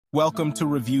Welcome to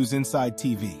Reviews Inside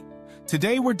TV.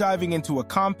 Today we're diving into a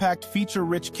compact,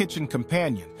 feature-rich kitchen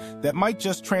companion that might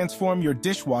just transform your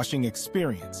dishwashing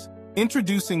experience.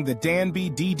 Introducing the Danby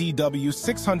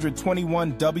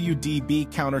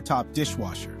DDW621WDB Countertop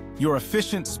Dishwasher, your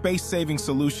efficient, space-saving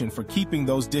solution for keeping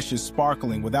those dishes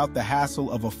sparkling without the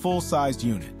hassle of a full-sized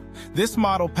unit. This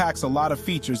model packs a lot of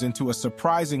features into a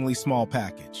surprisingly small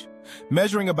package.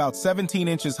 Measuring about 17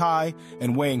 inches high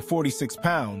and weighing 46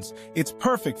 pounds, it's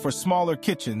perfect for smaller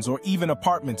kitchens or even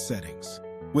apartment settings.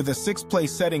 With a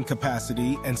 6-place setting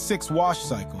capacity and 6 wash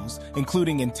cycles,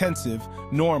 including intensive,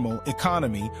 normal,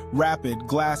 economy, rapid,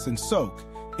 glass, and soak,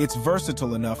 it's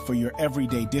versatile enough for your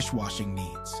everyday dishwashing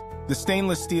needs. The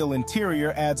stainless steel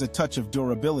interior adds a touch of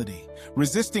durability,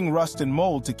 resisting rust and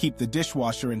mold to keep the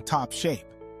dishwasher in top shape.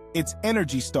 It's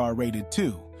Energy Star rated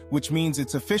too, which means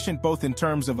it's efficient both in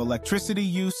terms of electricity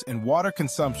use and water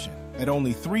consumption. At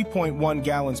only 3.1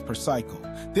 gallons per cycle,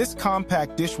 this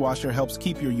compact dishwasher helps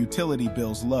keep your utility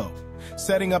bills low.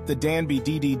 Setting up the Danby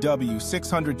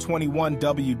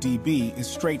DDW621WDB is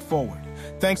straightforward.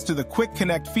 Thanks to the Quick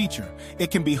Connect feature,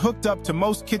 it can be hooked up to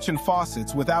most kitchen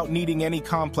faucets without needing any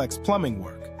complex plumbing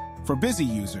work. For busy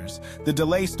users, the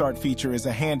Delay Start feature is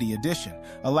a handy addition,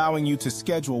 allowing you to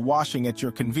schedule washing at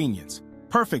your convenience.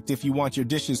 Perfect if you want your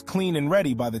dishes clean and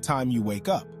ready by the time you wake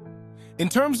up. In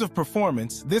terms of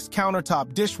performance, this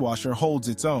countertop dishwasher holds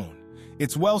its own.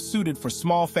 It's well suited for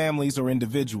small families or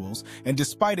individuals, and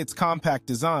despite its compact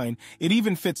design, it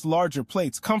even fits larger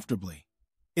plates comfortably.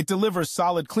 It delivers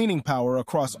solid cleaning power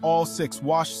across all 6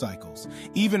 wash cycles,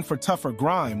 even for tougher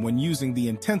grime when using the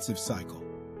intensive cycle.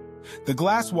 The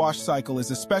glass wash cycle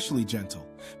is especially gentle,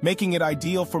 making it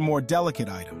ideal for more delicate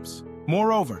items.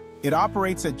 Moreover, it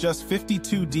operates at just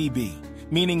 52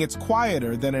 dB, meaning it's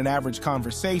quieter than an average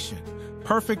conversation,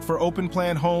 perfect for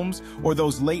open-plan homes or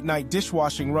those late-night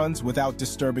dishwashing runs without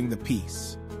disturbing the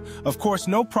peace. Of course,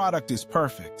 no product is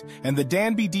perfect, and the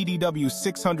Danby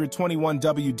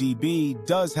DDW621WDB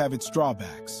does have its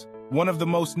drawbacks. One of the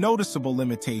most noticeable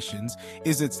limitations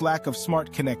is its lack of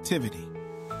smart connectivity.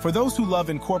 For those who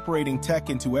love incorporating tech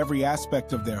into every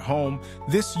aspect of their home,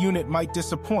 this unit might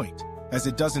disappoint, as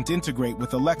it doesn't integrate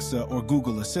with Alexa or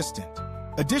Google Assistant.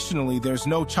 Additionally, there's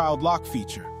no child lock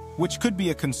feature, which could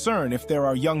be a concern if there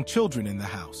are young children in the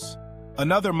house.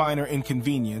 Another minor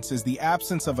inconvenience is the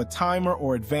absence of a timer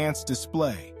or advanced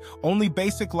display. Only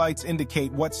basic lights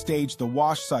indicate what stage the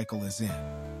wash cycle is in.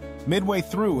 Midway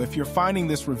through, if you're finding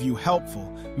this review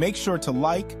helpful, make sure to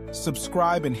like,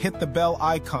 subscribe, and hit the bell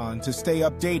icon to stay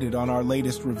updated on our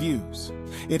latest reviews.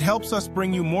 It helps us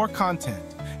bring you more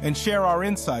content and share our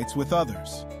insights with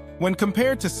others. When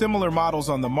compared to similar models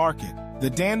on the market,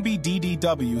 the Danby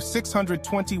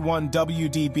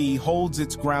DDW621WDB holds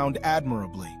its ground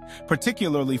admirably,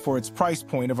 particularly for its price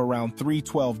point of around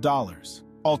 $312.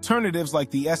 Alternatives like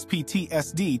the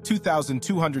SPT-SD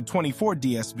 2224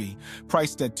 DSB,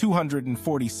 priced at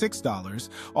 $246,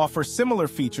 offer similar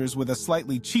features with a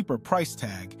slightly cheaper price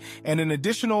tag and an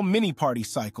additional mini-party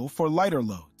cycle for lighter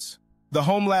loads. The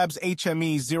HomeLabs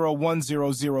HME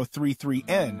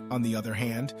 010033N, on the other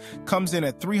hand, comes in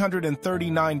at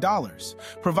 $339,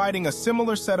 providing a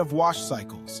similar set of wash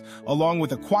cycles, along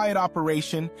with a quiet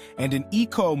operation and an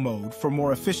eco mode for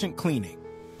more efficient cleaning.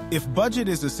 If budget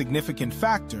is a significant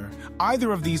factor,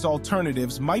 either of these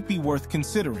alternatives might be worth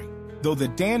considering, though the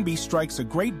Danby strikes a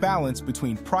great balance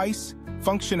between price,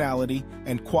 functionality,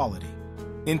 and quality.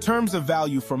 In terms of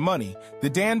value for money, the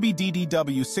Danby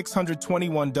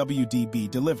DDW621WDB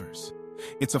delivers.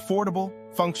 It's affordable,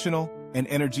 functional, and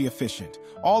energy efficient,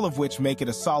 all of which make it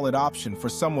a solid option for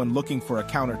someone looking for a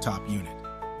countertop unit.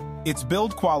 Its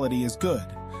build quality is good.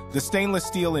 The stainless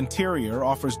steel interior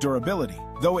offers durability,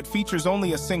 though it features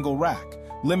only a single rack,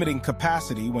 limiting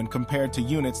capacity when compared to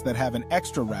units that have an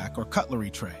extra rack or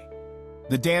cutlery tray.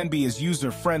 The Danby is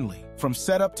user-friendly, from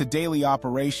setup to daily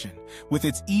operation, with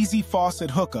its easy faucet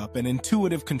hookup and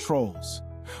intuitive controls.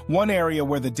 One area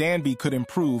where the Danby could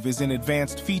improve is in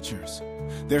advanced features.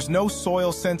 There's no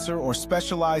soil sensor or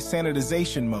specialized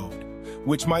sanitization mode,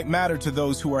 which might matter to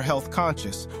those who are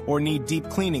health-conscious or need deep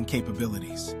cleaning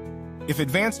capabilities. If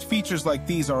advanced features like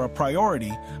these are a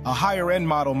priority, a higher-end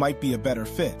model might be a better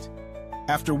fit.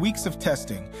 After weeks of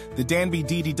testing, the Danby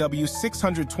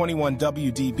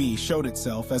DDW621WDB showed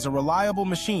itself as a reliable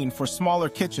machine for smaller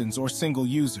kitchens or single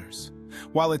users.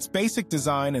 While its basic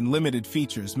design and limited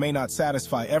features may not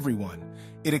satisfy everyone,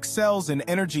 it excels in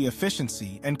energy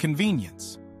efficiency and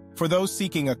convenience. For those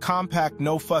seeking a compact,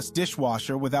 no-fuss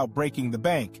dishwasher without breaking the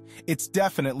bank, it's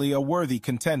definitely a worthy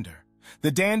contender.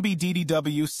 The Danby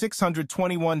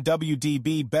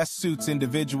DDW621WDB best suits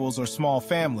individuals or small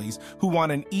families who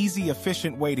want an easy,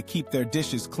 efficient way to keep their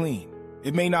dishes clean.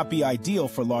 It may not be ideal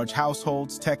for large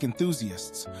households, tech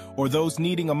enthusiasts, or those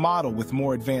needing a model with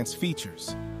more advanced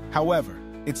features. However,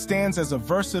 it stands as a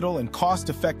versatile and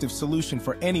cost-effective solution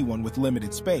for anyone with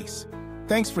limited space.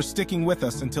 Thanks for sticking with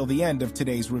us until the end of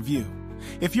today's review.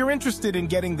 If you're interested in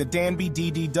getting the Danby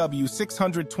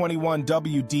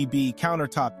DDW621WDB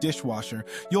Countertop Dishwasher,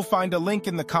 you'll find a link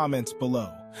in the comments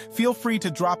below. Feel free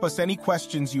to drop us any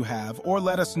questions you have or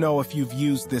let us know if you've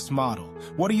used this model.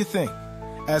 What do you think?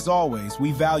 As always,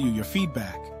 we value your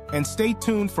feedback. And stay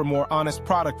tuned for more honest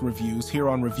product reviews here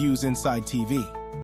on Reviews Inside TV.